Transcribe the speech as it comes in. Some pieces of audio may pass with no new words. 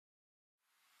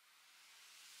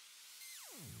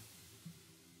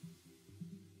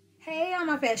Hey, all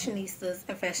my fashionistas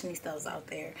and fashionistas out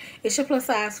there. It's your plus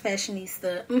size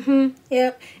fashionista.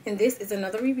 Yep. And this is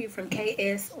another review from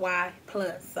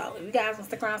ksyplus. So if you guys want to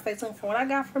stick around, stay tuned for what I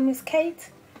got from Miss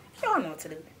Kate. Y'all know what to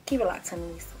do. Keep it locked,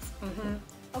 Fashionistas.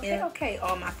 Okay,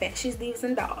 all my fashions, divas,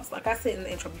 and dolls. Like I said in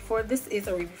the intro before, this is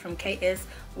a review from ksyplus.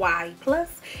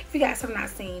 If you guys have not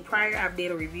seen prior, I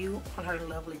did a review on her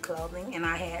lovely clothing, and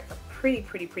I had a pretty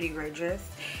great dress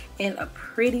and a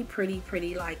pretty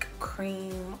like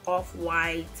cream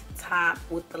off-white top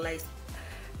with the lace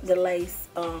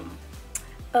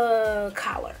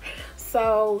collar.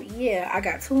 So yeah, I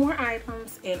got two more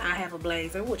items, and I have a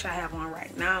blazer which I have on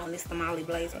right now, and it's the Molly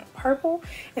blazer in purple,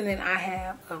 and then I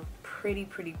have a pretty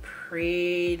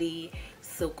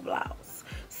silk blouse.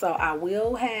 So I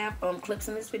will have clips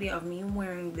in this video of me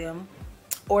wearing them,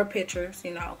 or pictures,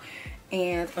 you know.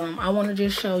 And I want to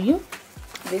just show you,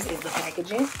 this is the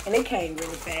packaging, and it came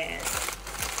really fast.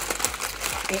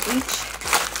 And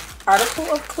each article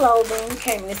of clothing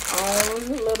came in its own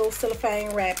little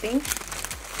cellophane wrapping,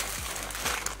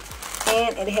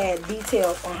 and it had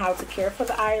details on how to care for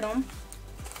the item,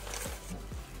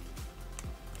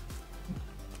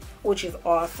 which is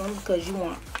awesome because you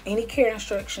want any care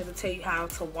instructions to tell you how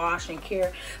to wash and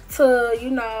care to, you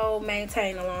know,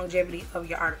 maintain the longevity of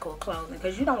your article of clothing,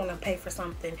 because you don't want to pay for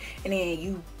something and then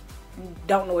you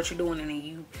don't know what you're doing and then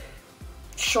you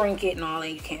shrink it and all,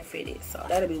 and you can't fit it. So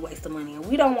that'll be a waste of money, and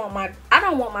I don't want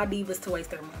my divas to waste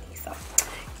their money. So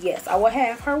yes, I will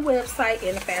have her website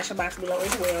in the fashion box below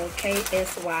as well,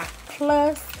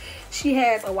 ksyplus. She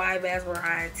has a wide vast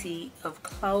variety of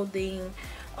clothing.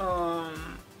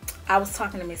 I was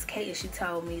talking to Miss Kate, and she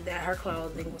told me that her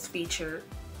clothing was featured,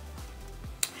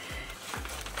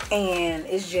 and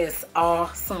it's just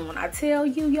awesome. When I tell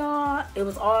you, y'all, it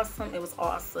was awesome. It was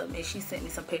awesome. And she sent me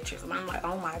some pictures, and I'm like,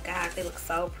 oh my god, they look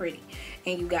so pretty.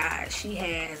 And you guys, she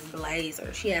has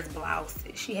blazers, she has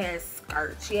blouses, she has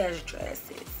skirts, she has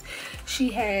dresses,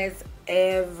 she has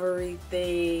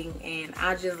everything, and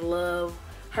I just love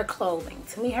her clothing.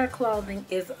 To me, her clothing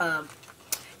is a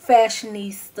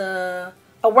fashionista,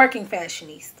 a working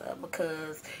fashionista,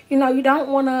 because, you know, you don't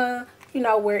want to, you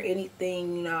know, wear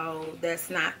anything, you know,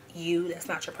 that's not you, that's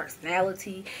not your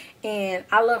personality. And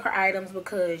I love her items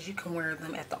because you can wear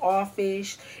them at the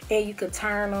office, and you could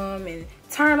turn them and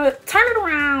turn it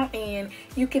around, and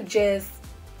you could just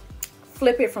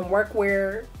flip it from work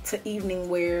wear to evening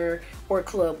wear or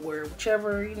club wear,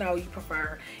 whichever, you know, you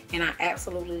prefer. And I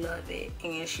absolutely love it.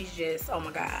 And she's just, oh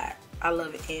my god, I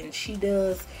love it. And she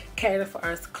does cater for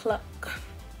us, if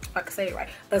I can say it right,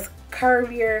 us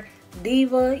curvier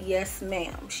diva. Yes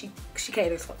ma'am, she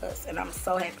caters for us, and I'm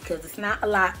so happy because it's not a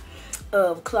lot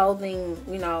of clothing,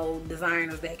 you know,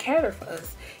 designers that cater for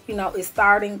us. You know, it's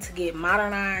starting to get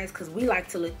modernized because we like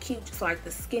to look cute, just like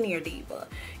the skinnier diva.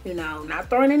 You know, not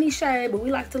throwing any shade, but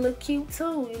we like to look cute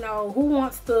too. You know, who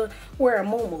wants to wear a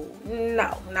muumuu?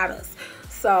 No, not us.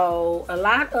 So a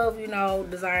lot of, you know,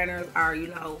 designers are, you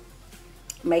know,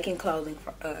 making clothing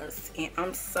for us, and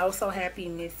I'm so happy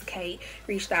Miss Kate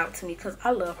reached out to me because I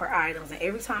love her items, and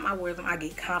every time I wear them I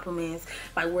get compliments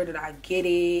like, where did I get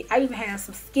it? I even have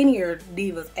some skinnier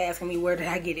divas asking me where did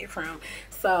I get it from.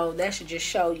 So that should just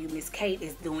show you Miss Kate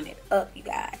is doing it up, you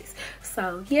guys.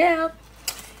 So yeah,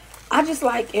 I just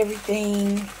like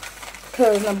everything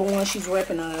because, number one, she's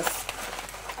repping us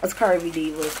as curvy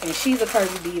divas, and she's a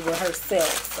curvy diva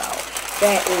herself, so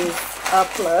that is a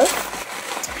plus.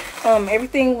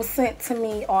 Everything was sent to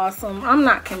me awesome. I'm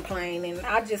not complaining.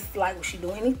 I just like what she do.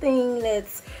 Anything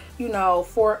that's, you know,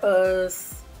 for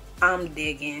us, I'm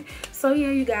digging. So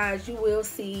yeah, you guys, you will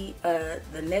see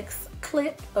the next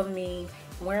clip of me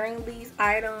wearing these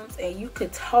items, and you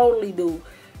could totally do,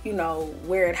 you know,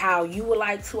 wear it how you would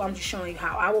like to. I'm just showing you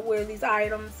how I would wear these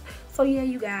items. So yeah,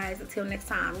 you guys, until next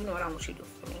time, you know what I want you to do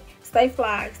for me. Stay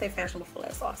fly, stay fashionable for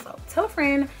less. Also, tell a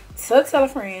friend to tell a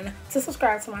friend to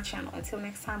subscribe to my channel. Until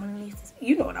next time, Honeynistas,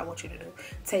 you know what I want you to do.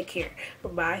 Take care.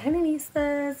 Bye,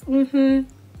 Honeynistas.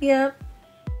 Yep.